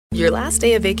Your last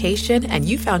day of vacation and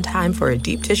you found time for a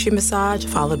deep tissue massage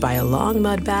followed by a long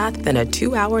mud bath, then a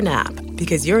 2-hour nap.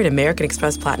 Because you're an American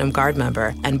Express Platinum Card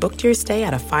member and booked your stay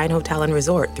at a fine hotel and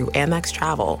resort through Amex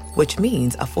Travel, which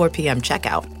means a 4 p.m.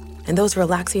 checkout. And those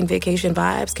relaxing vacation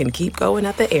vibes can keep going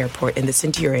at the airport in the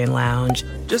Centurion Lounge.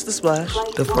 Just a splash.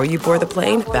 Before you board the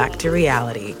plane, back to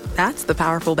reality. That's the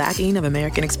powerful backing of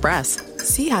American Express.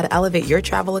 See how to elevate your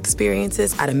travel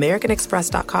experiences at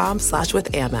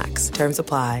americanexpress.com/withAmex. Terms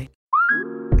apply.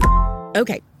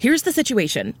 Okay, here's the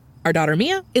situation. Our daughter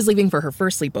Mia is leaving for her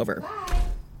first sleepover.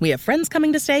 We have friends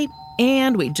coming to stay,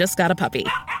 and we just got a puppy.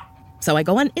 So I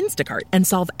go on Instacart and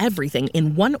solve everything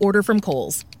in one order from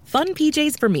Kohl's. Fun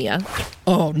PJs for Mia.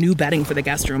 Oh, new bedding for the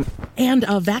guest room. And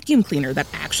a vacuum cleaner that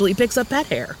actually picks up pet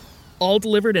hair. All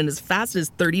delivered in as fast as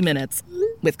 30 minutes.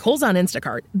 With Kohl's on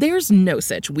Instacart, there's no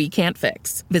such we can't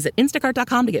fix. Visit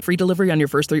instacart.com to get free delivery on your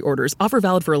first 3 orders. Offer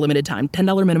valid for a limited time.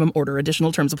 $10 minimum order.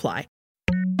 Additional terms apply.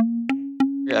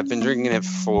 I've been drinking it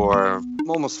for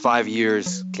almost 5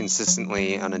 years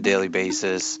consistently on a daily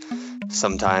basis.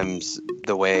 Sometimes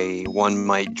the way one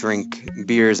might drink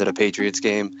beers at a Patriots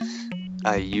game.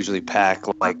 I usually pack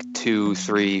like 2,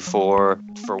 3, 4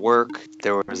 for work.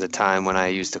 There was a time when I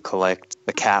used to collect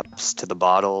the caps to the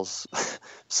bottles.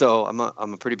 So I'm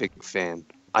a pretty big fan.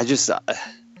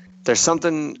 There's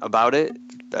something about it.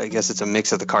 I guess it's a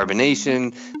mix of the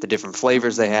carbonation, the different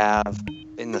flavors they have.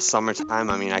 In the summertime,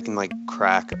 I can like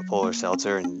crack a Polar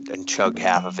Seltzer and chug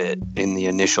half of it in the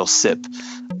initial sip.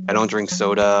 I don't drink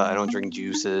soda. I don't drink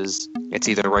juices. It's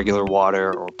either regular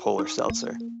water or Polar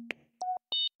Seltzer.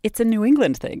 It's a New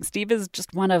England thing. Steve is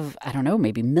just one of,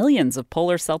 maybe millions of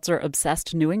Polar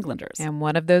Seltzer-obsessed New Englanders. And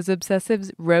one of those obsessives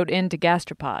wrote into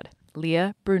Gastropod,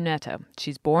 Leah Brunetto.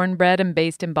 She's born, bred, and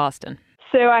based in Boston.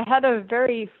 So I had a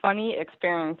very funny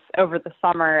experience over the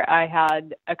summer. I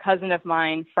had a cousin of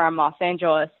mine from Los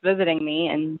Angeles visiting me,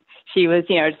 and she was,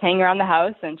 just hanging around the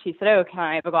house, and she said, "Oh, can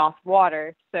I have a glass of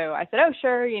water?" So I said, "Oh,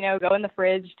 sure, go in the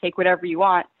fridge, take whatever you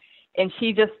want." And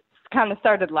she just kind of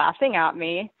started laughing at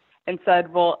me and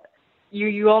said, "Well,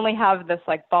 you only have this,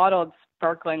 like, bottled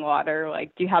sparkling water.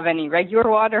 Like, do you have any regular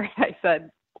water?" I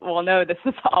said, "Well, no, this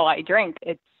is all I drink."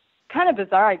 It's kind of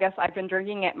bizarre. I guess I've been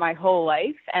drinking it my whole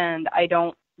life, and I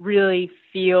don't really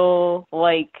feel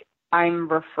like I'm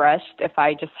refreshed if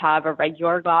I just have a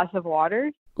regular glass of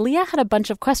water. Leah had a bunch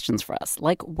of questions for us,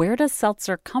 like where does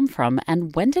seltzer come from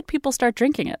and when did people start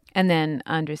drinking it? And then,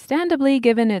 understandably,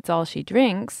 given it's all she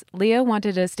drinks, Leah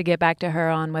wanted us to get back to her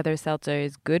on whether seltzer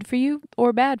is good for you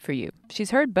or bad for you.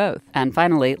 She's heard both. And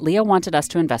finally, Leah wanted us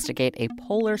to investigate a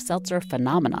Polar Seltzer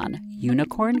phenomenon,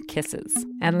 unicorn kisses.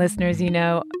 And listeners,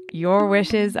 your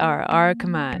wishes are our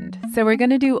command. So we're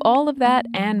going to do all of that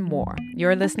and more.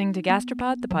 You're listening to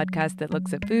Gastropod, the podcast that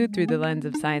looks at food through the lens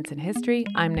of science and history.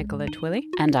 I'm Nicola Twilley.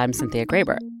 And I'm Cynthia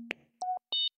Graber.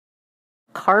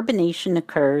 Carbonation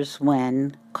occurs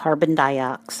when carbon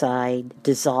dioxide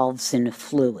dissolves in a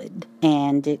fluid,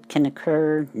 and it can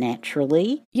occur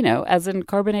naturally. As in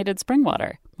carbonated spring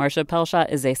water. Marcia Pelshaw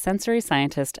is a sensory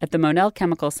scientist at the Monell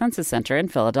Chemical Senses Center in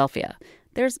Philadelphia.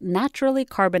 There's naturally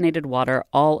carbonated water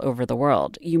all over the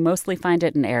world. You mostly find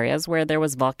it in areas where there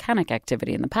was volcanic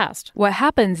activity in the past. What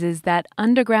happens is that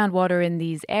underground water in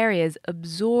these areas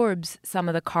absorbs some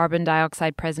of the carbon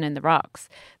dioxide present in the rocks.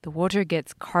 The water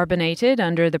gets carbonated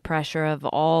under the pressure of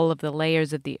all of the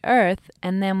layers of the earth,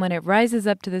 and then when it rises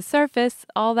up to the surface,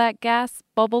 all that gas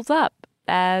bubbles up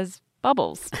as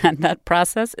bubbles. And that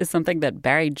process is something that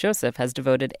Barry Joseph has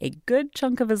devoted a good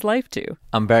chunk of his life to.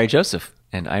 I'm Barry Joseph,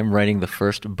 and I'm writing the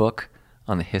first book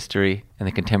on the history and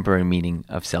the contemporary meaning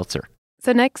of seltzer.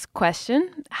 So next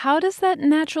question, how does that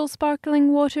natural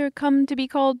sparkling water come to be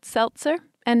called seltzer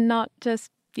and not just,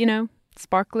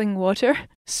 sparkling water?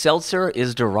 Seltzer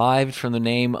is derived from the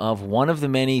name of one of the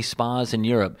many spas in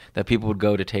Europe that people would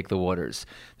go to take the waters.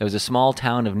 There was a small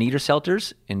town of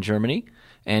Niederselters in Germany,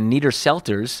 and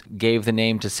Niederselters gave the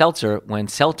name to seltzer when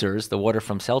seltzers, the water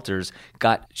from seltzers,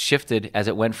 got shifted as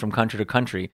it went from country to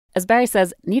country. As Barry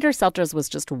says, Niederselters was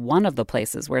just one of the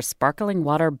places where sparkling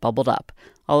water bubbled up.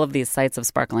 All of these sites of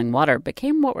sparkling water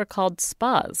became what were called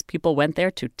spas. People went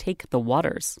there to take the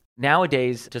waters.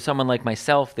 Nowadays, to someone like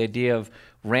myself, the idea of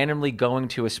randomly going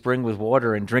to a spring with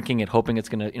water and drinking it, hoping it's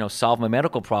going to, solve my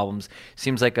medical problems,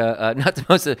 seems like not the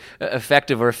most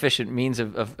effective or efficient means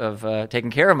of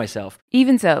taking care of myself.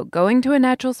 Even so, going to a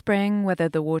natural spring, whether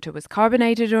the water was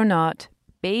carbonated or not,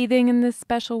 bathing in this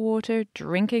special water,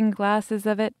 drinking glasses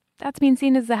of it, that's been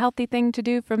seen as a healthy thing to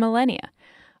do for millennia.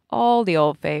 All the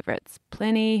old favorites,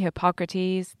 Pliny,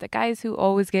 Hippocrates, the guys who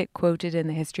always get quoted in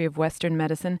the history of Western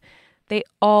medicine, they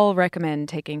all recommend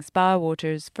taking spa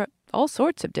waters all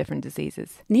sorts of different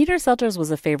diseases. Niederselters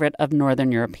was a favorite of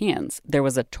Northern Europeans. There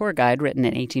was a tour guide written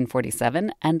in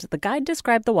 1847, and the guide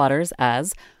described the waters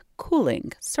as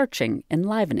cooling, searching,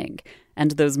 enlivening.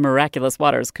 And those miraculous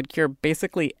waters could cure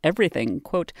basically everything,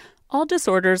 quote, all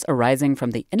disorders arising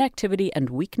from the inactivity and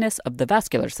weakness of the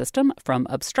vascular system, from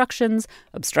obstructions,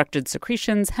 obstructed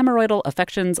secretions, hemorrhoidal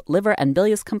affections, liver and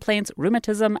bilious complaints,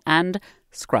 rheumatism, and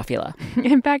scrofula.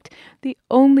 In fact, the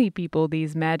only people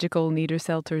these magical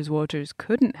Niederselters waters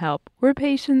couldn't help were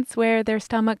patients where their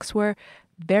stomachs were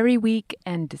very weak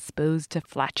and disposed to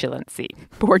flatulency.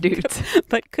 Poor dudes.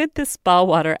 But could this spa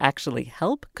water actually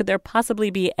help? Could there possibly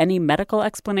be any medical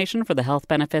explanation for the health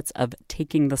benefits of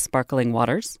taking the sparkling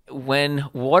waters? When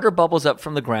water bubbles up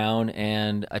from the ground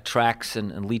and attracts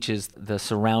and leaches the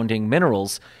surrounding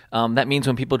minerals, that means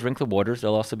when people drink the waters,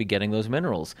 they'll also be getting those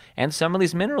minerals. And some of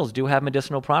these minerals do have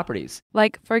medicinal properties.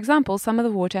 Like, for example, some of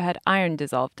the water had iron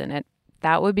dissolved in it.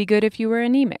 That would be good if you were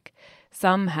anemic.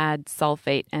 Some had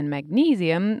sulfate and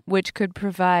magnesium, which could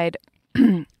provide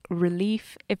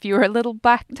relief if you were a little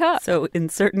backed up. So in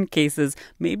certain cases,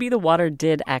 maybe the water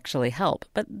did actually help,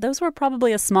 but those were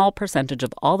probably a small percentage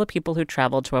of all the people who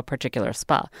traveled to a particular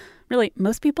spa. Really,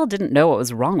 most people didn't know what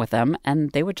was wrong with them,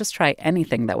 and they would just try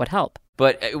anything that would help.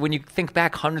 But when you think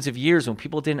back hundreds of years when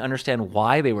people didn't understand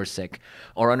why they were sick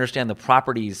or understand the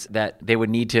properties that they would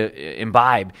need to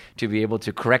imbibe to be able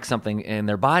to correct something in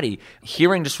their body,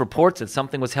 hearing just reports that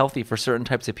something was healthy for certain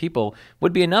types of people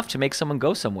would be enough to make someone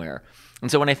go somewhere.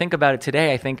 And so when I think about it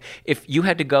today, I think if you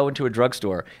had to go into a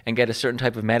drugstore and get a certain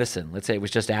type of medicine, let's say it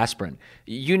was just aspirin,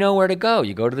 you know where to go.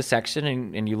 You go to the section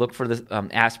and you look for the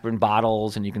aspirin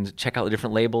bottles and you can check out the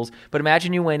different labels. But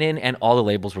imagine you went in and all the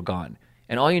labels were gone.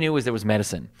 And all you knew was there was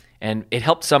medicine. And it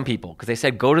helped some people because they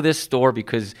said, go to this store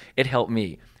because it helped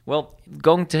me. Well,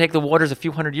 going to take the waters a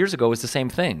few hundred years ago was the same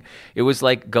thing. It was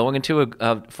like going into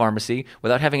a pharmacy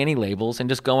without having any labels and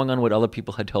just going on what other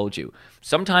people had told you.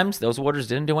 Sometimes those waters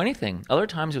didn't do anything. Other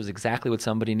times it was exactly what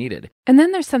somebody needed. And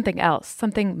then there's something else,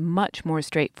 something much more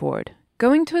straightforward.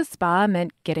 Going to a spa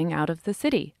meant getting out of the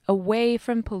city, away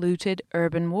from polluted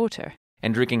urban water.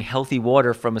 And drinking healthy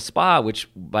water from a spa, which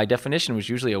by definition was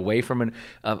usually away from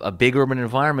a big urban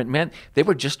environment, meant they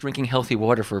were just drinking healthy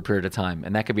water for a period of time,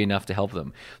 and that could be enough to help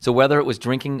them. So whether it was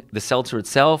drinking the seltzer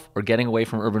itself or getting away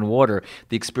from urban water,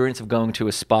 the experience of going to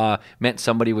a spa meant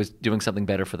somebody was doing something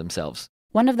better for themselves.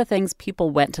 One of the things people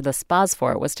went to the spas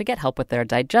for was to get help with their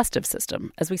digestive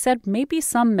system. As we said, maybe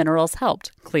some minerals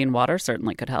helped. Clean water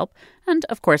certainly could help. And,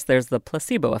 of course, there's the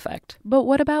placebo effect. But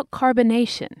what about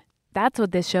carbonation? That's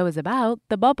what this show is about,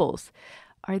 the bubbles.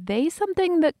 Are they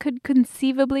something that could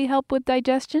conceivably help with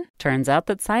digestion? Turns out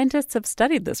that scientists have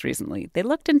studied this recently. They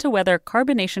looked into whether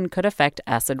carbonation could affect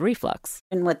acid reflux.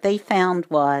 And what they found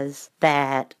was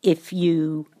that if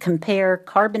you compare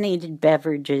carbonated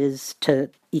beverages to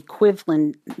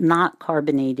equivalent not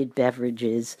carbonated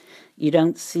beverages, you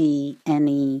don't see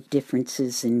any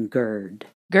differences in GERD.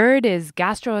 GERD is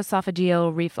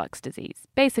gastroesophageal reflux disease,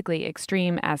 basically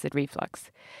extreme acid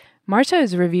reflux. Marcia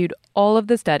has reviewed all of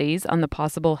the studies on the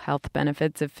possible health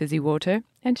benefits of fizzy water,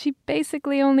 and she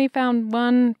basically only found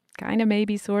one, kind of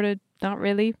maybe sort of not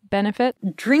really, benefit.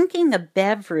 Drinking a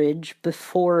beverage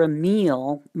before a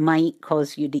meal might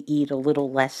cause you to eat a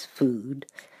little less food.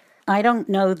 I don't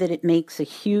know that it makes a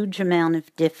huge amount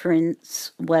of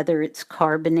difference whether it's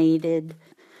carbonated.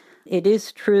 It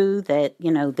is true that,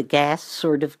 the gas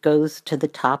sort of goes to the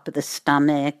top of the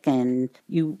stomach, and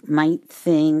you might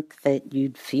think that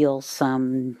you'd feel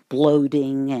some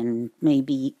bloating and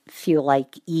maybe feel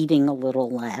like eating a little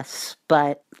less.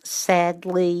 But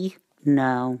sadly,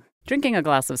 no. Drinking a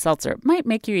glass of seltzer might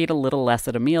make you eat a little less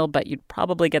at a meal, but you'd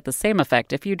probably get the same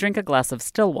effect if you drink a glass of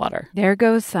still water. There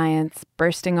goes science,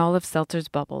 bursting all of seltzer's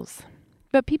bubbles.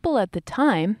 But people at the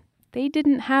time, they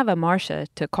didn't have a Marcia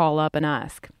to call up and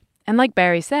ask. And like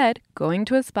Barry said, going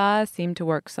to a spa seemed to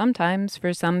work sometimes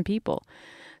for some people.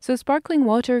 So sparkling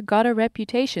water got a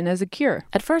reputation as a cure.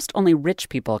 At first, only rich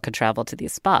people could travel to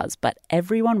these spas, but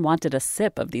everyone wanted a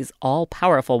sip of these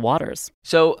all-powerful waters.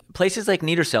 So places like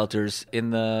Niederselters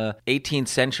in the 18th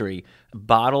century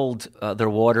bottled their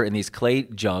water in these clay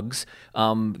jugs.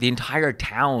 The entire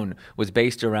town was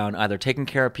based around either taking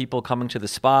care of people coming to the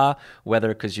spa, whether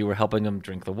because you were helping them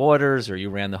drink the waters or you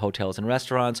ran the hotels and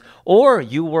restaurants, or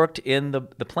you worked in the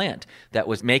plant that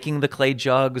was making the clay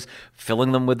jugs,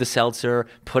 filling them with the seltzer,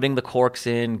 putting the corks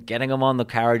in, getting them on the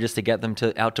carriages to get them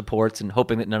out to ports, and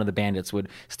hoping that none of the bandits would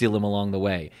steal them along the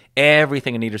way.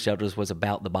 Everything in Niederselters was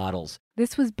about the bottles.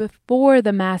 This was before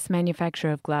the mass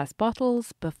manufacture of glass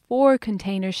bottles, before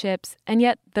container ships, and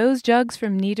yet those jugs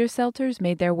from Niederselters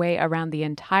made their way around the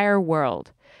entire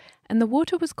world. and the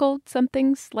water was called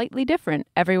something slightly different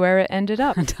everywhere it ended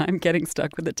up. And I'm getting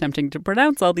stuck with attempting to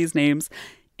pronounce all these names.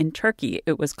 In Turkey,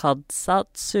 it was called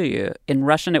salt suyu. In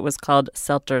Russian, it was called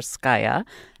selterskaya.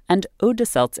 And eau de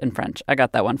seltz in French. I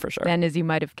got that one for sure. And as you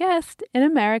might have guessed, in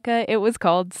America, it was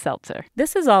called seltzer.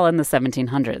 This is all in the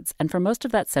 1700s, and for most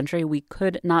of that century, we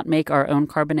could not make our own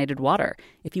carbonated water.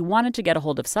 If you wanted to get a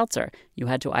hold of seltzer, you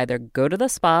had to either go to the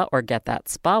spa or get that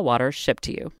spa water shipped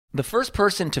to you. The first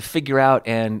person to figure out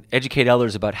and educate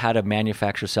others about how to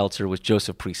manufacture seltzer was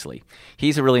Joseph Priestley.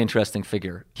 He's a really interesting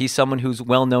figure. He's someone who's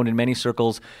well known in many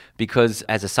circles because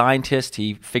as a scientist,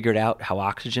 he figured out how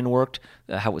oxygen worked,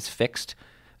 how it was fixed.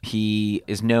 He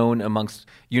is known amongst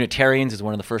Unitarians as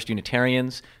one of the first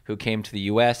Unitarians who came to the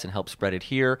U.S. and helped spread it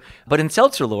here. But in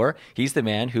seltzer lore, he's the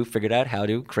man who figured out how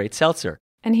to create seltzer.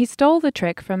 And he stole the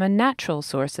trick from a natural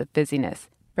source of fizziness,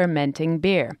 fermenting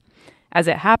beer. As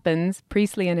it happens,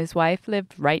 Priestley and his wife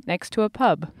lived right next to a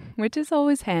pub, which is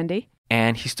always handy.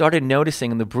 And he started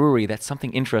noticing in the brewery that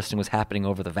something interesting was happening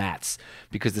over the vats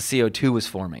because the CO2 was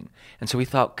forming. And so he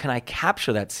thought, can I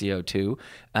capture that CO2?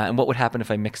 And what would happen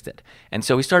if I mixed it? And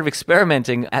so he started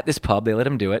experimenting at this pub. They let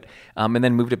him do it, and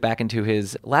then moved it back into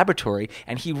his laboratory.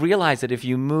 And he realized that if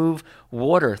you move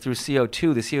water through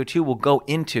CO2, the CO2 will go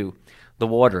into the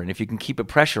water. And if you can keep it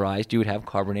pressurized, you would have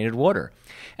carbonated water.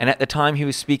 And at the time, he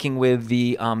was speaking with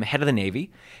the head of the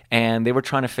Navy, and they were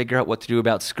trying to figure out what to do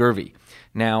about scurvy.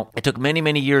 Now, it took many,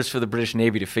 many years for the British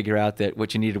Navy to figure out that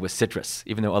what you needed was citrus,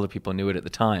 even though other people knew it at the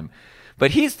time.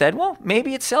 But he said, well,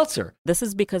 maybe it's seltzer. This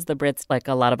is because the Brits, like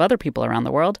a lot of other people around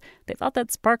the world, they thought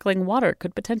that sparkling water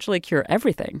could potentially cure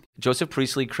everything. Joseph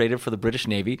Priestley created for the British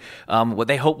Navy what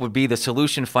they hoped would be the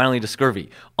solution finally to scurvy,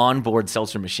 onboard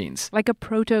seltzer machines. Like a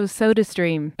proto-soda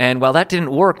stream. And while that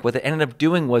didn't work, what it ended up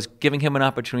doing was giving him an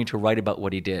opportunity to write about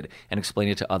what he did and explain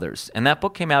it to others. And that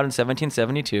book came out in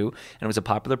 1772, and it was a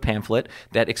popular pamphlet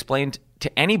that explained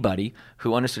to anybody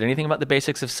who understood anything about the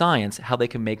basics of science how they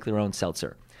can make their own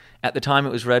seltzer. At the time,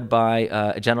 it was read by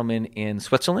a gentleman in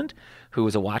Switzerland who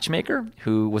was a watchmaker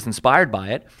who was inspired by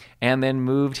it and then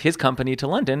moved his company to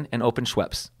London and opened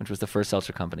Schweppes, which was the first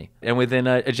seltzer company. And within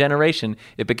a generation,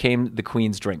 it became the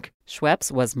Queen's drink.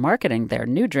 Schweppes was marketing their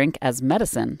new drink as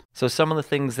medicine. So some of the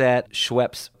things that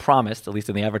Schweppes promised, at least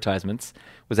in the advertisements,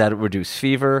 was that it would reduce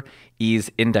fever, ease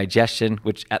indigestion,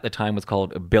 which at the time was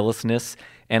called biliousness,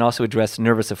 and also address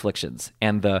nervous afflictions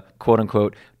and the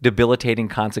quote-unquote debilitating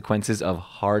consequences of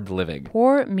hard living.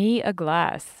 Pour me a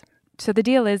glass. So the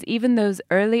deal is, even those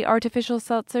early artificial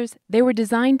seltzers, they were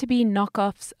designed to be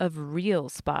knockoffs of real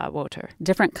spa water.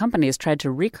 Different companies tried to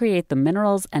recreate the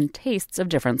minerals and tastes of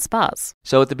different spas.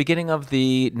 So at the beginning of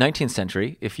the 19th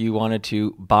century, if you wanted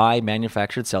to buy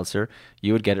manufactured seltzer,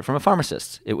 you would get it from a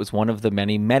pharmacist. It was one of the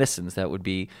many medicines that would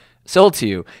be sold to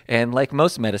you. And like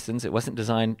most medicines, it wasn't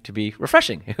designed to be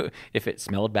refreshing. If it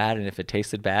smelled bad and if it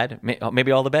tasted bad,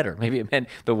 maybe all the better. Maybe it meant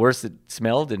the worse it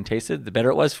smelled and tasted, the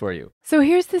better it was for you. So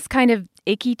here's this kind of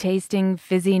icky-tasting,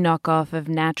 fizzy knockoff of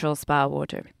natural spa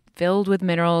water, filled with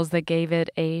minerals that gave it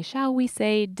a, shall we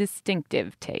say,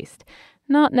 distinctive taste.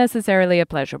 Not necessarily a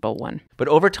pleasurable one. But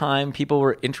over time, people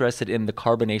were interested in the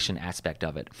carbonation aspect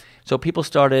of it. So people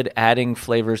started adding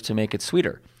flavors to make it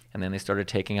sweeter. And then they started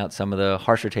taking out some of the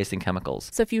harsher tasting chemicals.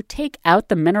 So if you take out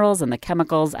the minerals and the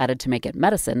chemicals added to make it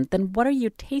medicine, then what are you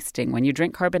tasting when you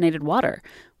drink carbonated water?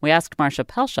 We asked Marcia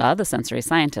Pelshaw, the sensory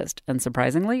scientist, and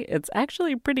surprisingly, it's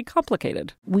actually pretty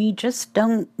complicated. We just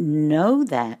don't know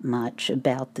that much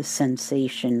about the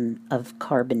sensation of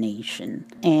carbonation,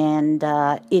 and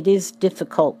it is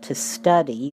difficult to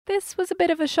study. This was a bit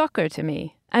of a shocker to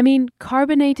me. I mean,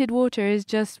 carbonated water is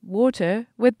just water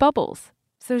with bubbles.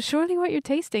 So surely what you're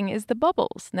tasting is the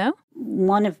bubbles, no?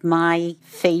 One of my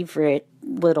favorite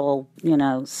little,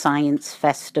 science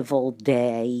festival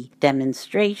day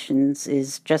demonstrations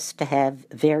is just to have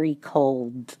very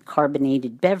cold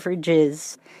carbonated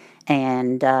beverages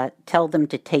and tell them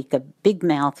to take a big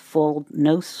mouthful,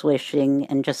 no swishing,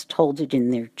 and just hold it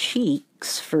in their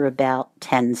cheeks for about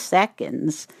 10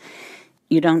 seconds.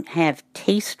 You don't have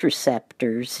taste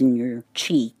receptors in your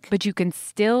cheek. But you can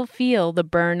still feel the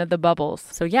burn of the bubbles.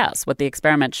 So yes, what the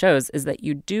experiment shows is that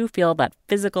you do feel that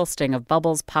physical sting of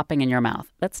bubbles popping in your mouth.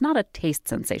 That's not a taste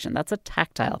sensation, that's a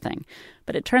tactile thing.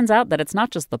 But it turns out that it's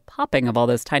not just the popping of all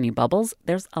those tiny bubbles,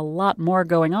 there's a lot more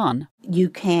going on. You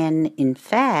can, in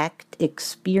fact,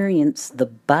 experience the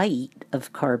bite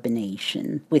of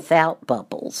carbonation without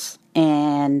bubbles.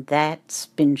 And that's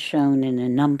been shown in a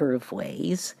number of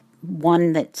ways.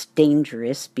 one that's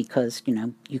dangerous because,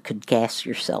 you could gas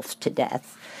yourself to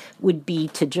death, would be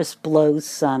to just blow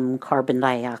some carbon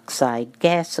dioxide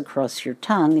gas across your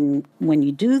tongue. And when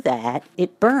you do that,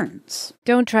 it burns.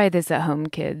 Don't try this at home,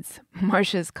 kids.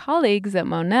 Marcia's colleagues at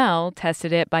Monell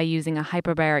tested it by using a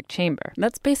hyperbaric chamber.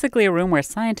 That's basically a room where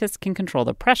scientists can control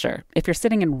the pressure. If you're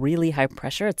sitting in really high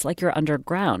pressure, it's like you're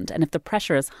underground. And if the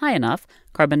pressure is high enough,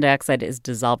 carbon dioxide is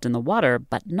dissolved in the water,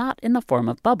 but not in the form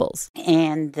of bubbles.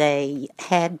 And they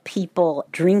had people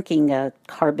drinking a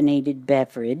carbonated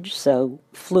beverage, so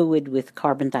fluid with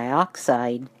carbon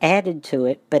dioxide added to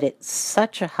it, but at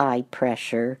such a high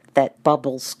pressure that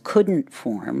bubbles couldn't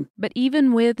form. But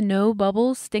even with no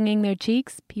bubbles stinging their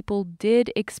cheeks, people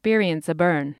did experience a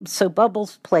burn. So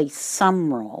bubbles play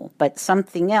some role, but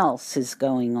something else is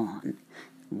going on.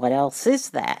 What else is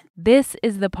that? This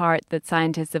is the part that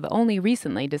scientists have only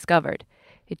recently discovered.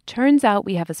 It turns out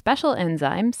we have a special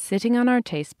enzyme sitting on our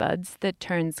taste buds that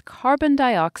turns carbon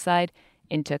dioxide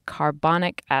into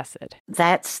carbonic acid.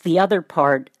 That's the other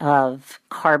part of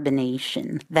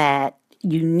carbonation, that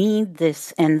you need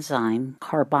this enzyme,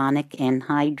 carbonic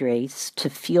anhydrase, to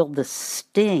feel the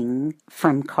sting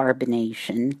from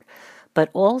carbonation. But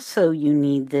also you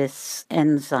need this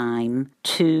enzyme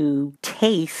to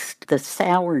taste the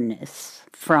sourness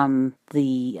from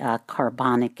the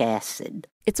carbonic acid.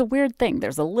 It's a weird thing.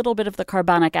 There's a little bit of the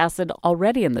carbonic acid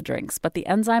already in the drinks, but the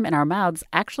enzyme in our mouths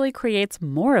actually creates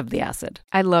more of the acid.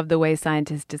 I love the way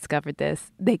scientists discovered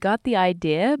this. They got the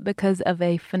idea because of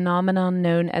a phenomenon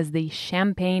known as the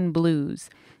champagne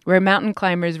blues, where mountain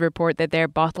climbers report that their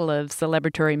bottle of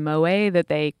celebratory Moët that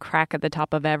they crack at the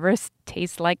top of Everest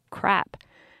tastes like crap.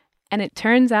 And it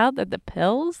turns out that the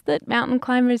pills that mountain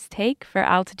climbers take for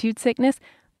altitude sickness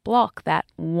block that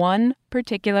one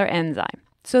particular enzyme.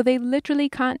 So they literally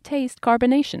can't taste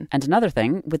carbonation. And another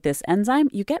thing, with this enzyme,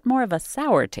 you get more of a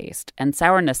sour taste. And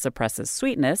sourness suppresses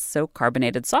sweetness, so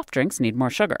carbonated soft drinks need more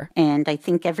sugar. And I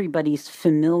think everybody's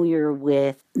familiar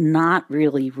with not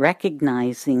really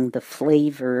recognizing the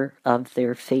flavor of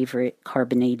their favorite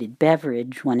carbonated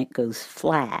beverage when it goes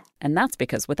flat. And that's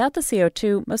because without the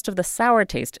CO2, most of the sour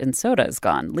taste in soda is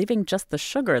gone, leaving just the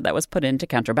sugar that was put in to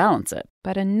counterbalance it.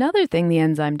 But another thing the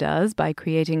enzyme does by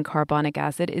creating carbonic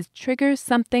acid is trigger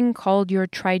something called your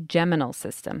trigeminal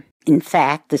system. In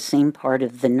fact, the same part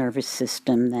of the nervous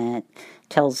system that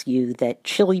tells you that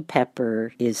chili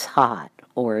pepper is hot,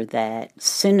 or that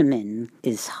cinnamon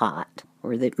is hot,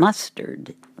 or that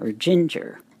mustard or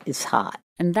ginger is hot.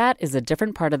 And that is a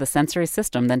different part of the sensory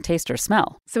system than taste or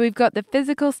smell. So we've got the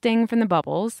physical sting from the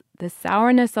bubbles, the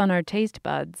sourness on our taste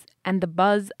buds, and the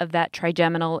buzz of that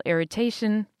trigeminal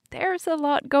irritation. There's a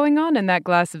lot going on in that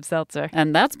glass of seltzer.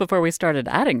 And that's before we started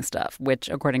adding stuff, which,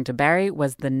 according to Barry,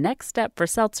 was the next step for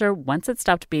seltzer once it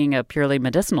stopped being a purely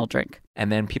medicinal drink.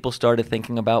 And then people started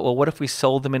thinking about, well, what if we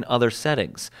sold them in other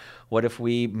settings? What if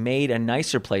we made a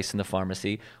nicer place in the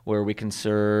pharmacy where we can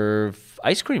serve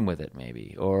ice cream with it,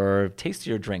 maybe, or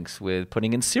tastier drinks with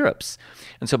putting in syrups?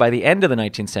 And so by the end of the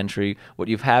 19th century, what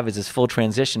you have is this full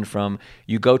transition from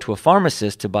you go to a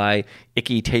pharmacist to buy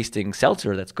icky-tasting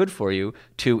seltzer that's good for you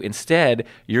to instead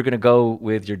you're going to go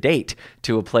with your date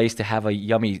to a place to have a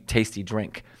yummy, tasty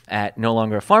drink at no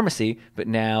longer a pharmacy, but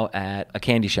now at a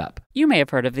candy shop. You may have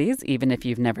heard of these, even if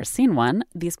you've never seen one.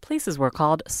 These places were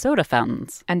called soda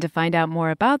fountains. And to find out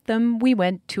more about them, we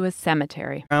went to a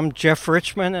cemetery. I'm Jeff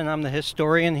Richmond, and I'm the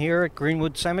historian here at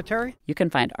Greenwood Cemetery. You can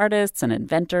find artists and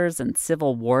inventors and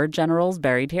Civil War generals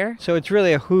buried here. So it's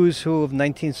really a who's who of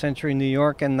 19th century New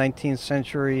York and 19th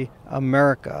century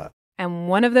America. And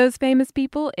one of those famous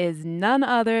people is none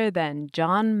other than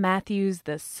John Matthews,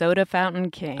 the Soda Fountain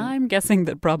King. I'm guessing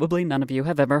that probably none of you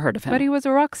have ever heard of him. But he was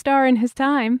a rock star in his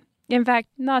time. In fact,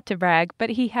 not to brag,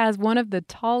 but he has one of the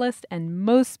tallest and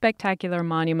most spectacular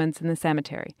monuments in the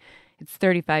cemetery. It's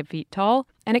 35 feet tall,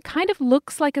 and it kind of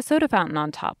looks like a soda fountain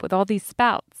on top with all these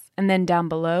spouts. And then down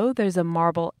below, there's a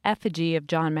marble effigy of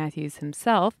John Matthews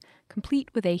himself, complete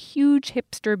with a huge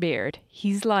hipster beard.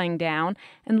 He's lying down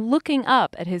and looking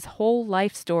up at his whole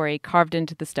life story carved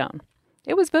into the stone.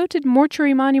 It was voted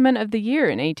Mortuary Monument of the Year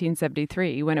in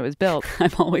 1873 when it was built.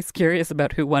 I'm always curious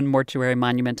about who won Mortuary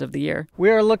Monument of the Year. We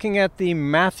are looking at the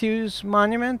Matthews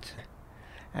Monument,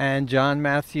 and John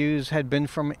Matthews had been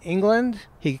from England.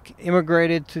 He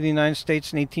immigrated to the United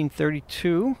States in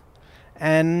 1832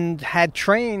 and had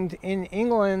trained in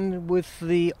England with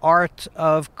the art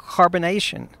of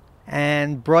carbonation,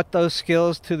 and brought those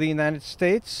skills to the United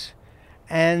States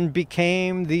and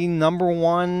became the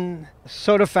 #1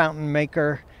 soda fountain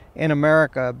maker in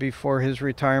America before his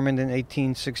retirement in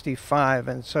 1865.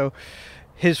 And so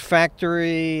His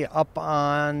factory up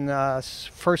on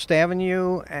First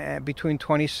Avenue between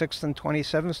 26th and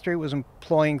 27th Street was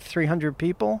employing 300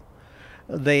 people.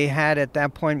 They had at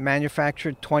that point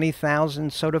manufactured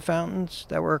 20,000 soda fountains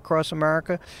that were across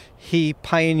America. He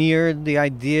pioneered the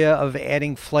idea of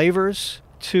adding flavors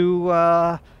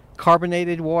to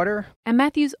carbonated water. And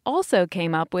Matthews also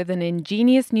came up with an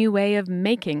ingenious new way of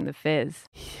making the fizz.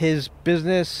 His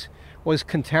business was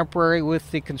contemporary with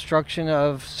the construction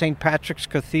of St. Patrick's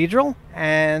Cathedral.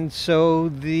 And so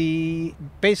the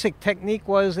basic technique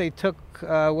was they took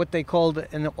what they called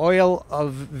an oil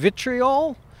of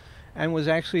vitriol, and was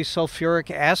actually sulfuric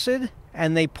acid,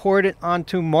 and they poured it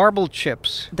onto marble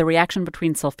chips. The reaction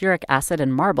between sulfuric acid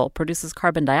and marble produces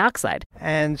carbon dioxide.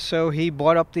 And so he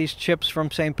bought up these chips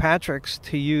from St. Patrick's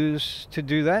to use to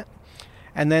do that.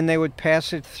 And then they would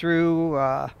pass it through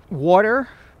water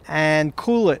and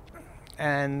cool it.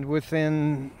 And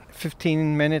within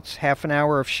 15 minutes, half an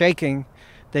hour of shaking,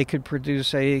 they could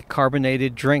produce a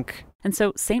carbonated drink. And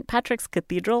so St. Patrick's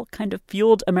Cathedral kind of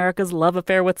fueled America's love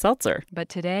affair with seltzer. But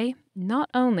today, not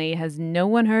only has no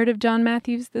one heard of John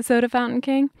Matthews, the soda fountain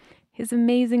king, his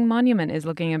amazing monument is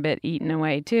looking a bit eaten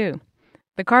away too.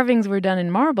 The carvings were done in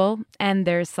marble, and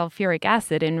there's sulfuric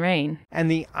acid in rain.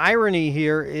 And the irony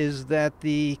here is that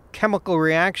the chemical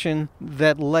reaction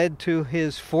that led to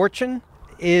his fortune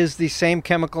is the same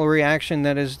chemical reaction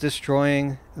that is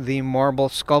destroying the marble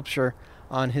sculpture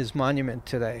on his monument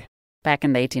today. Back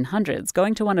in the 1800s,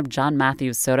 going to one of John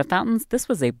Matthews' soda fountains, this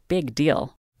was a big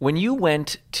deal. When you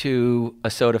went to a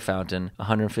soda fountain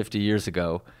 150 years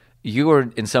ago, you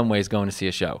were in some ways going to see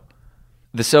a show.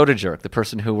 The soda jerk, the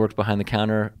person who worked behind the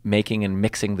counter making and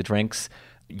mixing the drinks,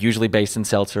 usually based in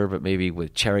seltzer, but maybe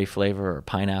with cherry flavor or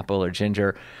pineapple or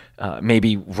ginger,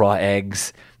 maybe raw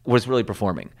eggs, was really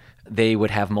performing. They would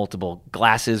have multiple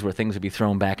glasses where things would be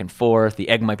thrown back and forth. The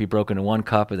egg might be broken in one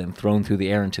cup and then thrown through the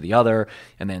air into the other.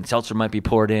 And then seltzer might be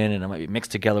poured in, and it might be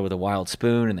mixed together with a wild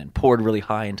spoon and then poured really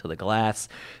high into the glass.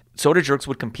 Soda jerks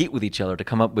would compete with each other to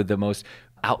come up with the most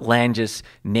outlandish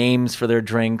names for their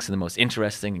drinks and the most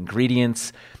interesting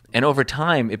ingredients. And over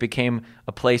time, it became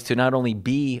a place to not only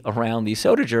be around these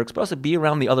soda jerks, but also be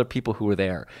around the other people who were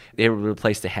there. They were a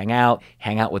place to hang out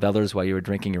with others while you were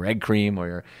drinking your egg cream or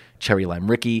your cherry lime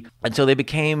Ricky. And so they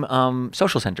became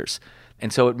social centers.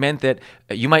 And so it meant that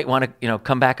you might want to,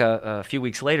 come back a few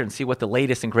weeks later and see what the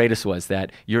latest and greatest was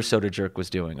that your soda jerk was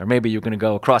doing. Or maybe you're going to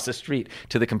go across the street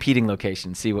to the competing location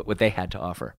and see what they had to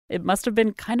offer. It must have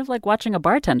been kind of like watching a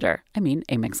bartender, a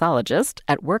mixologist,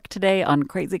 at work today on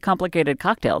crazy complicated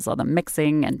cocktails, all the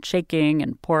mixing and shaking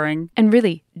and pouring. And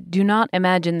really, do not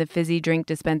imagine the fizzy drink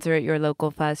dispenser at your local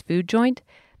fast food joint.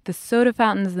 The soda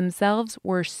fountains themselves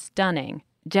were stunning.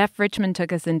 Jeff Richmond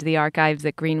took us into the archives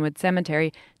at Greenwood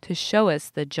Cemetery to show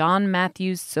us the John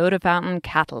Matthews soda fountain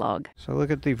catalog. So look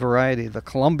at the variety, the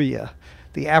Columbia,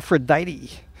 the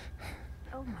Aphrodite.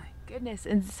 Oh my goodness.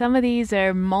 And some of these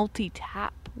are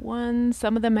multi-tap ones.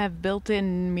 Some of them have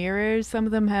built-in mirrors. Some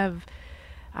of them have,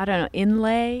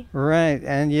 inlay. Right.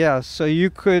 And so you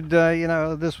could,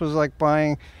 this was like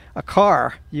buying a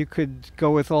car. You could go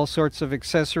with all sorts of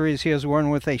accessories. He has one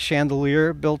with a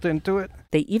chandelier built into it.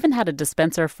 They even had a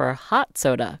dispenser for hot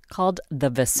soda called the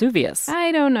Vesuvius.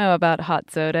 I don't know about hot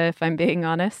soda, if I'm being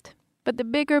honest. But the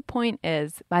bigger point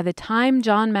is, by the time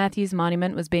John Matthews'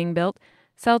 monument was being built,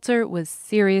 seltzer was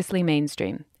seriously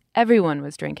mainstream. Everyone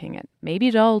was drinking it.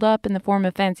 Maybe dolled up in the form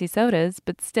of fancy sodas,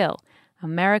 but still,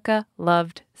 America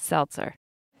loved seltzer.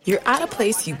 You're at a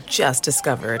place you just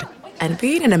discovered. And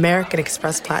being an American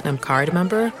Express Platinum card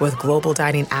member with Global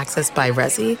Dining Access by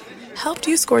Resi helped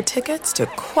you score tickets to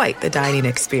quite the dining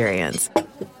experience.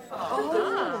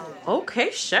 Oh, okay,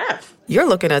 chef. You're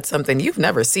looking at something you've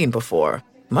never seen before,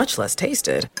 much less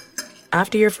tasted.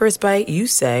 After your first bite, you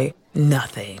say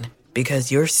nothing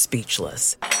because you're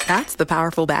speechless. That's the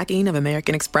powerful backing of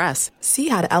American Express. See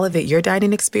how to elevate your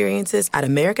dining experiences at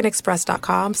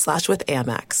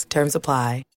americanexpress.com/withAmex. Terms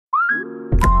apply.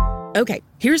 Okay,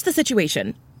 here's the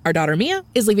situation. Our daughter Mia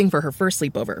is leaving for her first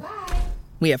sleepover.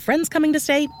 We have friends coming to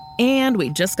stay, and we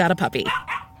just got a puppy.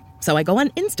 So I go on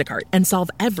Instacart and solve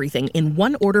everything in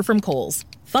one order from Kohl's.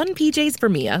 Fun PJs for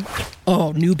Mia.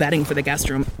 Oh, new bedding for the guest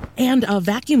room. And a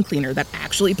vacuum cleaner that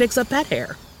actually picks up pet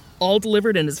hair. All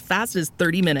delivered in as fast as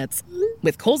 30 minutes.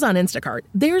 With Kohl's on Instacart,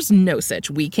 there's no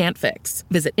such we can't fix.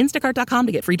 Visit instacart.com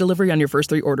to get free delivery on your first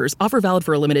 3 orders. Offer valid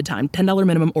for a limited time. $10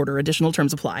 minimum order. Additional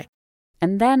terms apply.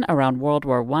 And then around World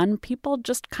War I, people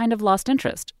just kind of lost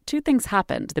interest. 2 things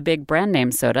happened. The big brand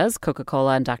name sodas,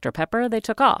 Coca-Cola and Dr. Pepper, they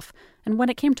took off. And when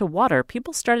it came to water,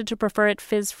 people started to prefer it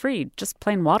fizz-free, just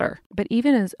plain water. But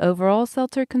even as overall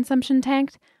seltzer consumption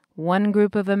tanked, One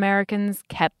group of Americans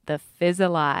kept the fizz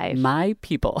alive. My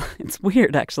people. It's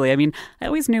weird, actually. I mean, I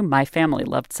always knew my family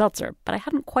loved seltzer, but I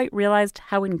hadn't quite realized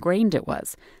how ingrained it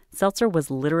was. Seltzer was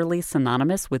literally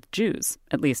synonymous with Jews,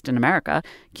 at least in America.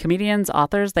 Comedians,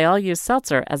 authors, they all use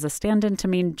seltzer as a stand-in to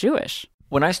mean Jewish.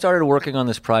 When I started working on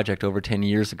this project over 10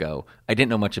 years ago, I didn't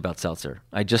know much about seltzer.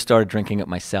 I just started drinking it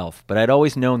myself, but I'd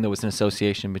always known there was an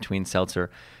association between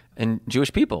seltzer and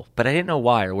Jewish people, but I didn't know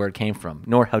why or where it came from,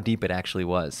 nor how deep it actually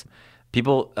was.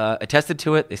 People attested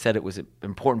to it. They said it was an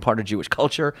important part of Jewish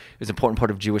culture. It was an important part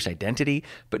of Jewish identity,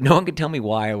 but no one could tell me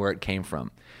why or where it came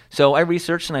from. So I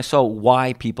researched and I saw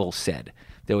why people said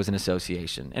there was an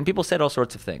association. And people said all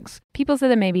sorts of things. People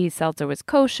said that maybe seltzer was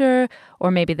kosher,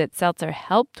 or maybe that seltzer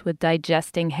helped with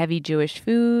digesting heavy Jewish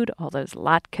food, all those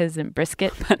latkes and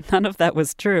brisket. But none of that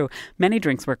was true. Many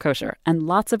drinks were kosher, and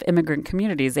lots of immigrant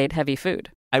communities ate heavy food.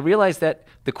 I realized that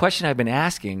the question I've been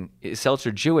asking, is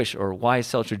seltzer Jewish or why is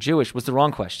seltzer Jewish, was the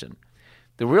wrong question.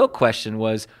 The real question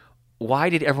was, why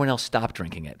did everyone else stop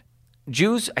drinking it?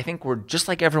 Jews, I think, were just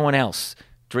like everyone else,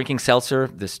 drinking seltzer,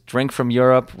 this drink from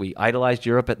Europe. We idolized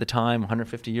Europe at the time,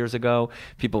 150 years ago.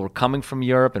 People were coming from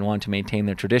Europe and wanted to maintain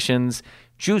their traditions.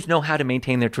 Jews know how to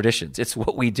maintain their traditions. It's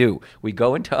what we do. We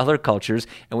go into other cultures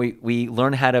and we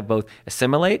learn how to both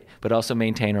assimilate but also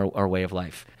maintain our way of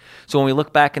life. So when we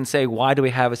look back and say, why do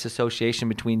we have this association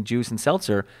between Jews and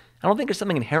seltzer? I don't think there's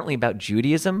something inherently about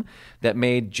Judaism that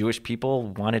made Jewish people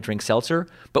want to drink seltzer,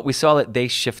 but we saw that they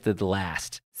shifted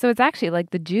last. So it's actually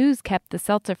like the Jews kept the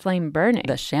seltzer flame burning.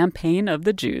 The champagne of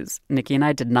the Jews. Nikki and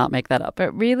I did not make that up.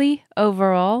 But really,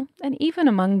 overall, and even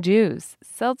among Jews,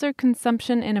 seltzer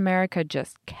consumption in America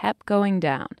just kept going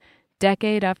down,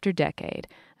 decade after decade,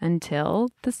 until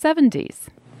the 70s.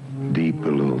 Deep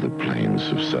below the plains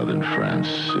of southern France,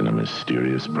 in a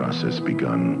mysterious process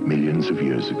begun millions of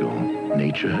years ago,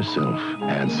 nature herself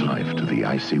adds life to the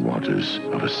icy waters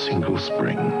of a single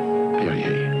spring,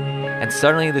 Perrier. And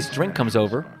suddenly this drink comes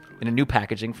over in a new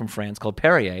packaging from France called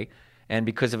Perrier, and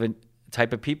because of a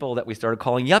type of people that we started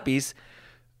calling yuppies,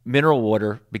 mineral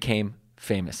water became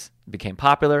famous, became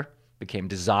popular, became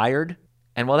desired.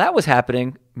 And while that was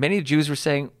happening, many Jews were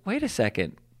saying, wait a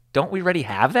second, don't we already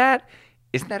have that?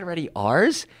 Isn't that already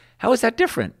ours? How is that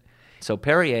different? So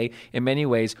Perrier, in many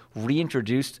ways,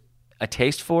 reintroduced a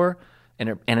taste for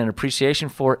and an appreciation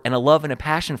for and a love and a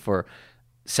passion for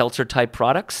seltzer-type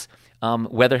products,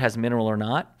 whether it has mineral or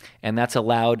not. And that's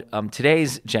allowed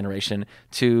today's generation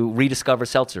to rediscover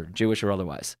seltzer, Jewish or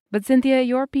otherwise. But Cynthia,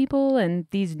 your people and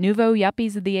these nouveau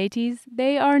yuppies of the 80s,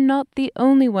 they are not the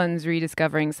only ones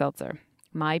rediscovering seltzer.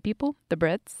 My people, the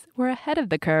Brits, were ahead of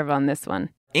the curve on this one.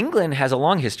 England has a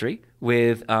long history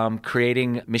with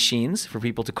creating machines for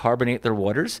people to carbonate their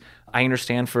waters. I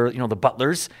understand for the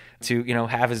butlers to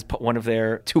have as one of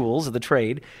their tools of the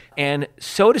trade. And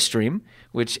SodaStream,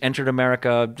 which entered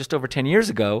America just over 10 years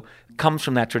ago, comes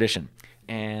from that tradition.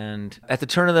 And at the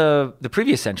turn of the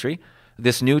previous century,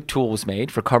 this new tool was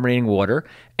made for carbonating water.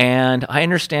 And I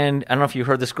understand, I don't know if you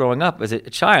heard this growing up as a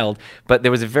child, but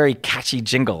there was a very catchy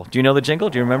jingle. Do you know the jingle?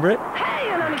 Do you remember it?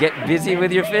 Get busy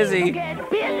with your fizzy. Get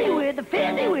busy with the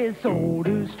fizzy with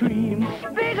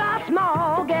SodaStream. Big or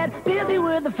small, get busy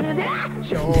with the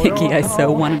fizzy. Nikki, I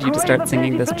so wanted you to start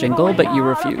singing this jingle, but you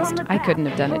refused. I couldn't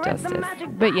have done it justice.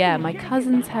 But yeah, my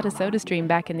cousins had a SodaStream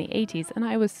back in the 80s, and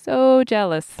I was so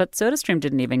jealous. But SodaStream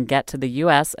didn't even get to the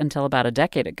U.S. until about a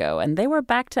decade ago, and they were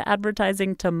back to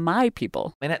advertising to my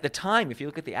people. And at the time, if you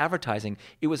look at the advertising,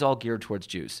 it was all geared towards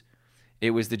Jews.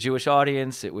 It was the Jewish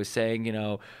audience. It was saying,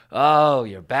 oh,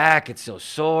 your back, it's so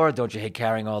sore. Don't you hate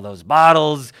carrying all those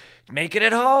bottles? Make it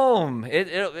at home.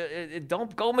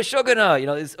 Don't go mashugana.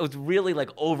 It was really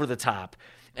like over the top.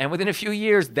 And within a few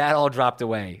years, that all dropped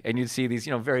away. And you'd see these,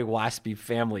 very waspy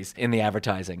families in the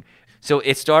advertising. So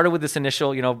it started with this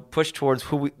initial, push towards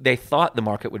who they thought the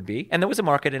market would be. And there was a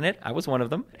market in it. I was one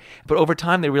of them. But over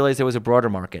time, they realized there was a broader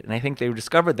market. And I think they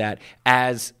discovered that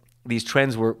as these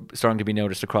trends were starting to be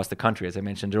noticed across the country, as I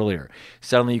mentioned earlier.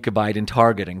 Suddenly you could buy it in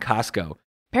Target and Costco.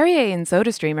 Perrier and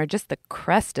SodaStream are just the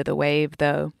crest of the wave,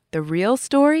 though. The real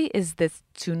story is this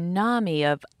tsunami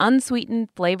of unsweetened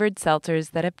flavored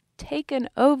seltzers that have taken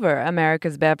over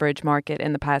America's beverage market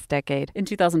in the past decade. In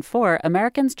 2004,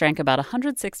 Americans drank about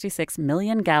 166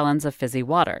 million gallons of fizzy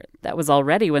water. That was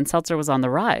already when seltzer was on the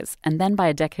rise. And then by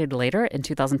a decade later, in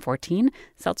 2014,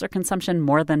 seltzer consumption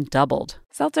more than doubled.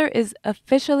 Seltzer is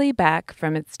officially back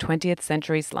from its 20th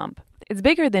century slump. It's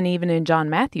bigger than even in John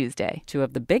Matthews' day. Two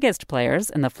of the biggest players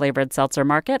in the flavored seltzer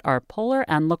market are Polar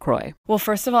and LaCroix. Well,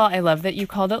 first of all, I love that you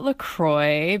called it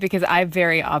LaCroix because I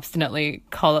very obstinately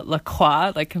call it La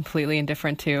Croix, like completely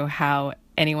indifferent to how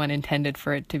anyone intended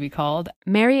for it to be called.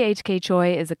 Mary H.K.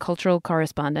 Choi is a cultural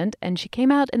correspondent, and she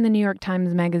came out in the New York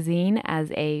Times Magazine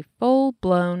as a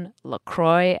full-blown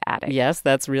LaCroix addict. Yes,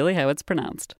 that's really how it's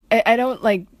pronounced. I don't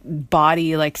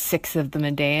body 6 of them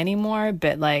a day anymore,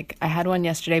 but I had one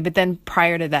yesterday. But then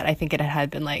prior to that, I think it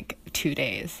had been 2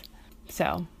 days.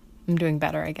 So I'm doing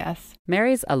better, I guess.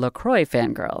 Mary's a LaCroix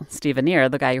fangirl. Steve Anir,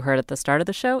 the guy you heard at the start of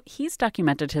the show, he's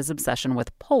documented his obsession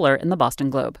with Polar in the Boston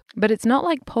Globe. But it's not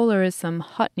like Polar is some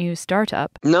hot new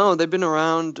startup. No, they've been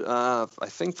around, I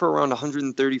think, for around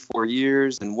 134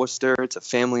 years in Worcester. It's a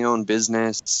family-owned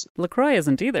business. LaCroix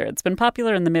isn't either. It's been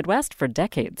popular in the Midwest for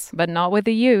decades. But not with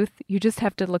the youth. You just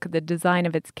have to look at the design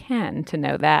of its can to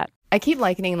know that. I keep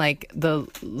likening the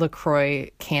LaCroix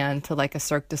can to a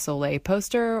Cirque du Soleil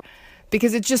poster,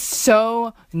 because it's just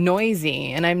so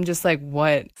noisy. And I'm just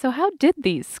what? So how did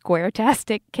these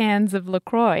square-tastic cans of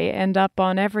LaCroix end up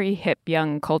on every hip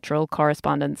young cultural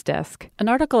correspondent's desk? An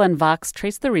article in Vox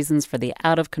traced the reasons for the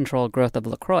out-of-control growth of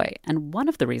LaCroix, and one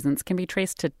of the reasons can be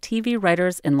traced to TV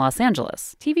writers in Los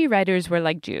Angeles. TV writers were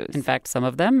like Jews. In fact, some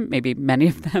of them, maybe many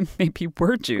of them, maybe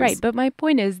were Jews. Right, but my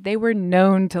point is they were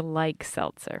known to like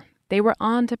seltzer. They were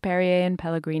on to Perrier and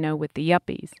Pellegrino with the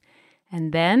yuppies.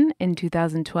 And then, in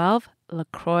 2012,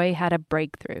 LaCroix had a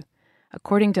breakthrough.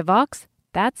 According to Vox,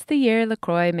 that's the year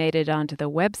LaCroix made it onto the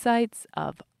websites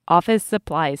of office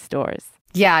supply stores.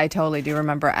 Yeah, I totally do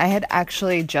remember. I had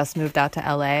actually just moved out to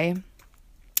LA,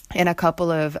 and a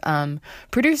couple of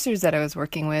producers that I was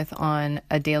working with on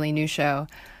a daily news show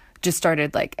just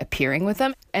started appearing with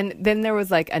them. And then there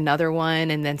was another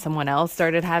one, and then someone else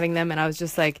started having them, and I was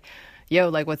just yo,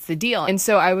 what's the deal? And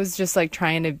so I was just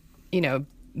trying to,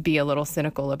 be a little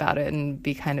cynical about it and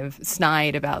be kind of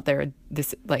snide about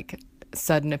this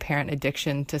sudden apparent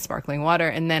addiction to sparkling water.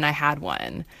 And then I had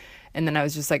one. And then I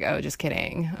was just oh, just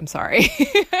kidding. I'm sorry.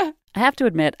 I have to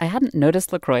admit, I hadn't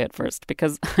noticed LaCroix at first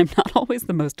because I'm not always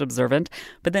the most observant.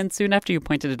 But then soon after you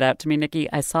pointed it out to me, Nikki,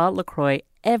 I saw LaCroix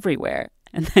everywhere.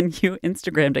 And then you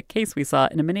Instagrammed a case we saw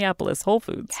in a Minneapolis Whole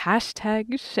Foods.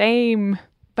 #shame.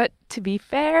 But to be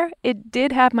fair, it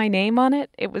did have my name on it.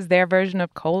 It was their version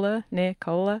of cola,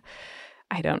 Cola.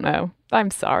 I don't know.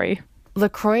 I'm sorry.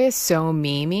 LaCroix is so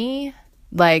memey.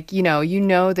 You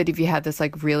know that if you had this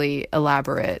really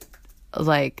elaborate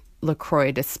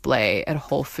LaCroix display at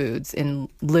Whole Foods in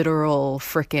literal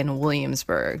frickin'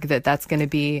 Williamsburg, that's going to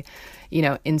be,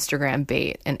 Instagram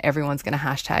bait and everyone's going to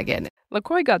hashtag it.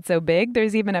 LaCroix got so big,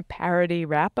 there's even a parody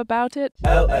rap about it.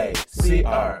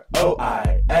 LACROIX.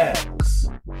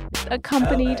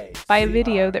 Accompanied by a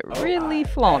video that really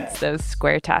flaunts those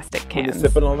square-tastic cans. When you're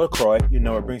sipping on LaCroix, you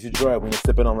know it brings you joy. When you're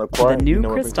sipping on LaCroix, the new you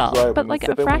know Cristal. It brings you joy.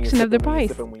 But a fraction of the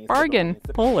price. Bargain.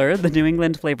 Polar, the New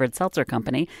England-flavored seltzer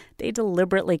company, they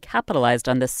deliberately capitalized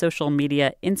on this social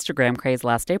media Instagram craze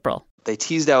last April. They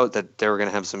teased out that they were going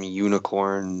to have some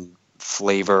unicorn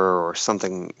flavor or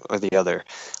something or the other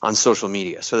on social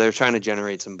media. So they're trying to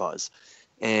generate some buzz.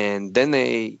 And then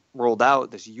they rolled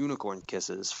out this Unicorn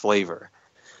Kisses flavor.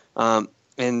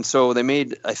 And so they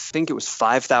made, I think it was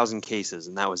 5,000 cases,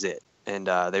 and that was it. And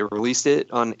they released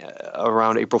it on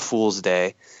around April Fool's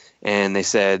Day. And they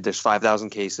said, there's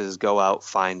 5,000 cases, go out,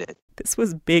 find it. This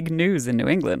was big news in New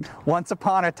England. Once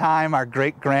upon a time, our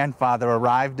great-grandfather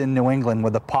arrived in New England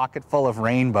with a pocket full of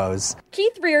rainbows.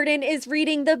 Keith Reardon is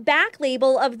reading the back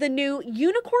label of the new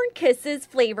Unicorn Kisses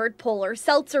flavored Polar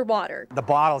seltzer water. The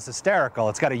bottle's hysterical.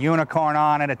 It's got a unicorn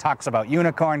on it. It talks about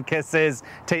unicorn kisses.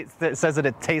 It says that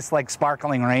it tastes like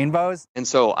sparkling rainbows. And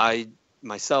so I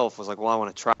myself was like, well, I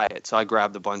want to try it. So I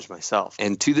grabbed a bunch myself.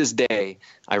 And to this day,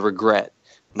 I regret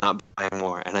not buying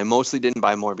more. And I mostly didn't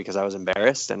buy more because I was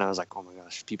embarrassed. And I was like, oh my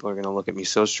gosh, people are going to look at me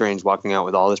so strange walking out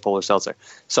with all this Polar seltzer.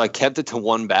 So I kept it to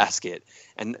one basket.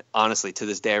 And honestly, to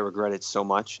this day, I regret it so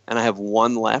much. And I have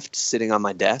one left sitting on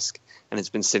my desk, and it's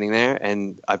been sitting there.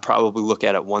 And I probably look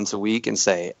at it once a week and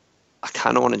say, I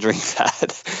kind of want to drink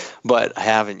that, but I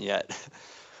haven't yet.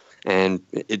 And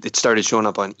it started showing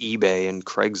up on eBay and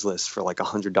Craigslist for like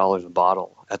 $100 a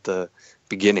bottle at the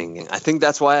beginning. And I think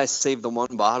that's why I saved the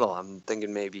one bottle. I'm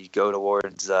thinking maybe go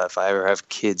towards, if I ever have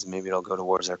kids, maybe it'll go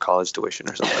towards their college tuition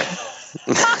or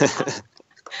something.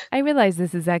 I realize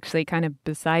this is actually kind of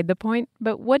beside the point,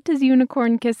 but what does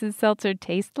Unicorn Kisses seltzer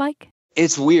taste like?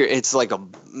 It's weird. It's like a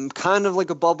kind of like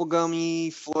a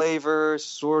bubblegummy flavor,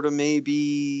 sort of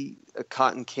maybe a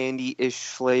cotton candy-ish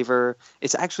flavor.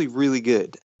 It's actually really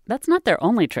good. That's not their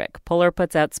only trick. Polar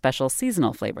puts out special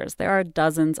seasonal flavors. There are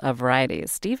dozens of varieties.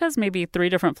 Steve has maybe 3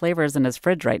 different flavors in his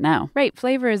fridge right now. Right,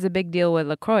 flavor is a big deal with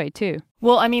LaCroix, too.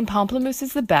 Well, I mean, pamplemousse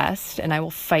is the best, and I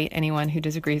will fight anyone who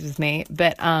disagrees with me.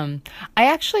 But I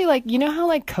actually like, you know how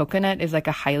like coconut is like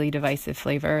a highly divisive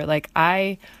flavor? Like,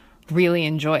 I really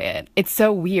enjoy it. It's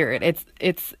so weird.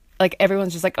 It's like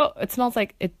everyone's just like, oh,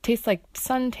 it tastes like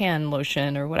suntan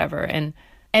lotion or whatever. And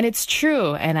it's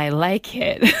true, and I like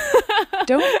it.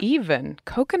 Don't even.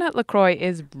 Coconut LaCroix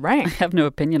is rank. I have no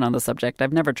opinion on the subject.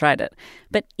 I've never tried it.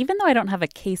 But even though I don't have a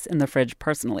case in the fridge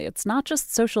personally, it's not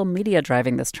just social media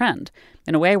driving this trend.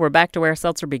 In a way, we're back to where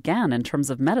seltzer began in terms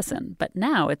of medicine. But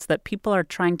now it's that people are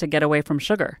trying to get away from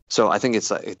sugar. So I think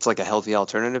it's like a healthy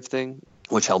alternative thing,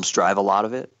 which helps drive a lot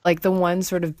of it. Like the one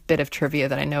sort of bit of trivia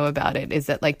that I know about it is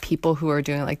that like people who are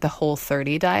doing like the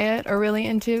Whole30 diet are really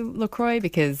into LaCroix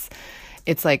because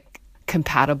it's like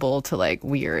compatible to like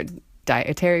weird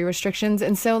dietary restrictions.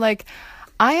 And so like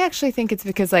I actually think it's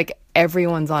because like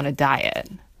everyone's on a diet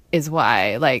is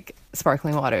why like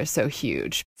sparkling water is so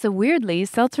huge. So weirdly,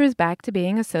 seltzer is back to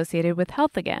being associated with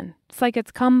health again. It's like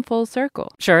it's come full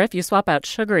circle. Sure, if you swap out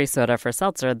sugary soda for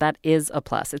seltzer, that is a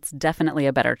plus. It's definitely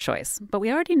a better choice. But we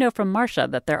already know from Marcia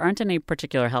that there aren't any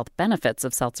particular health benefits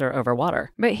of seltzer over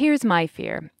water. But here's my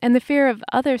fear, and the fear of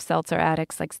other seltzer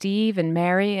addicts like Steve and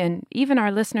Mary, and even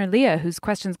our listener Leah, whose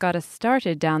questions got us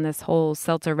started down this whole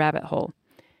seltzer rabbit hole.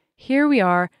 Here we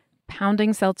are,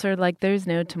 pounding seltzer like there's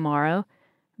no tomorrow.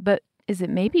 But is it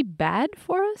maybe bad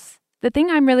for us? The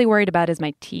thing I'm really worried about is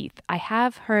my teeth. I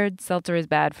have heard seltzer is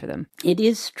bad for them. It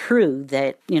is true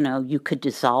that, you could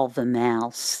dissolve a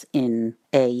mouse in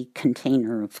a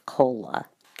container of cola,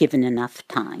 given enough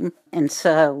time. And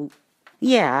so,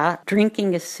 yeah,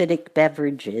 drinking acidic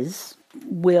beverages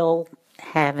will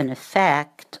have an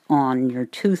effect on your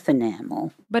tooth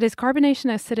enamel. But is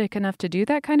carbonation acidic enough to do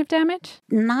that kind of damage?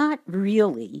 Not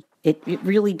really. It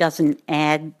really doesn't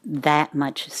add that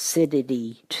much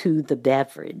acidity to the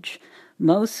beverage.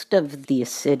 Most of the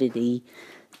acidity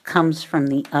comes from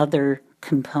the other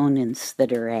components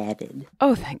that are added.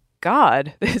 Oh, thank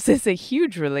God. This is a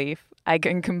huge relief. I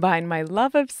can combine my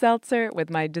love of seltzer with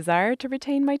my desire to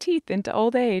retain my teeth into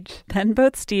old age. Then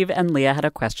both Steve and Leah had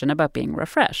a question about being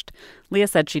refreshed. Leah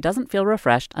said she doesn't feel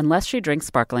refreshed unless she drinks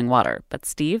sparkling water. But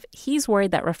Steve, he's worried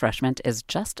that refreshment is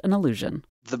just an illusion.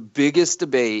 The biggest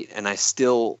debate, and I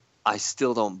still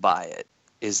don't buy it,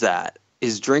 is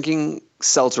drinking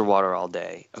seltzer water all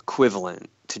day equivalent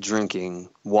to drinking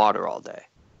water all day?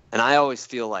 And I always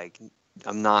feel like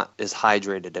I'm not as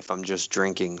hydrated if I'm just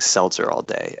drinking seltzer all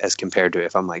day as compared to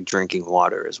if I'm like drinking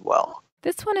water as well.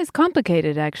 This one is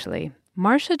complicated, actually.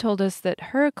 Marcia told us that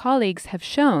her colleagues have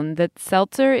shown that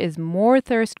seltzer is more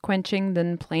thirst-quenching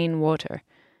than plain water,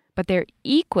 but they're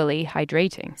equally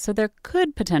hydrating. So there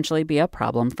could potentially be a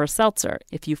problem for seltzer.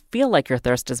 If you feel like your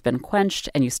thirst has been quenched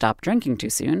and you stop drinking too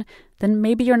soon, then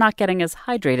maybe you're not getting as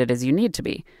hydrated as you need to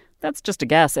be. That's just a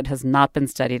guess. It has not been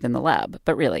studied in the lab.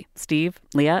 But really, Steve,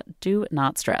 Leah, do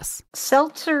not stress.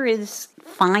 Seltzer is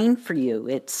fine for you.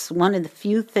 It's one of the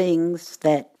few things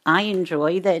that I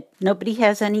enjoy that nobody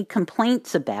has any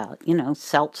complaints about.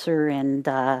 Seltzer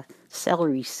and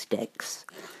celery sticks.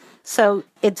 So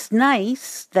it's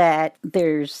nice that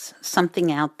there's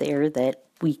something out there that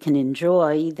we can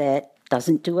enjoy that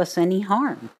doesn't do us any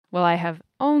harm. Well, I have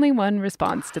only one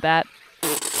response to that.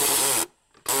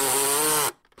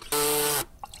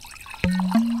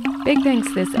 Big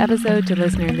thanks this episode to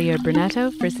listener Leah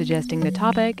Brunetto for suggesting the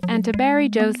topic, and to Barry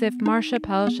Joseph, Marcia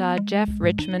Pelshaw, Jeff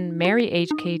Richmond, Mary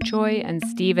H.K. Choi, and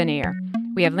Stephen Eyre.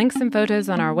 We have links and photos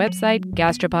on our website,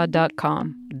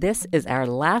 gastropod.com. This is our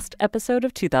last episode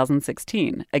of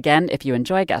 2016. Again, if you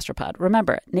enjoy Gastropod,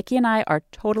 remember, Nikki and I are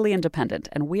totally independent,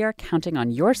 and we are counting on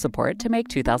your support to make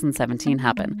 2017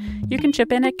 happen. You can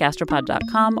chip in at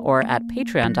gastropod.com or at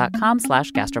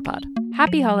patreon.com/gastropod.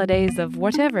 Happy holidays of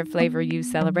whatever flavor you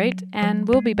celebrate, and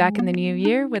we'll be back in the new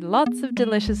year with lots of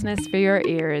deliciousness for your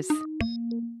ears.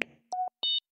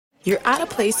 You're at a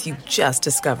place you just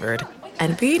discovered.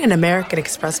 And being an American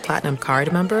Express Platinum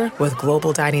card member with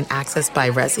global dining access by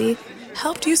Resi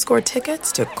helped you score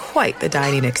tickets to quite the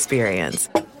dining experience.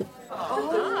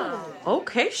 Oh,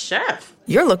 okay, chef.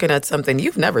 You're looking at something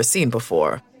you've never seen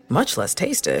before, much less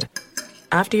tasted.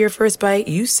 After your first bite,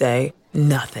 you say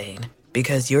nothing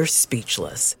because you're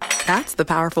speechless. That's the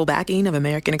powerful backing of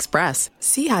American Express.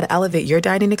 See how to elevate your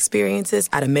dining experiences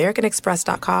at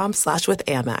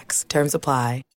americanexpress.com/withAmex. Terms apply.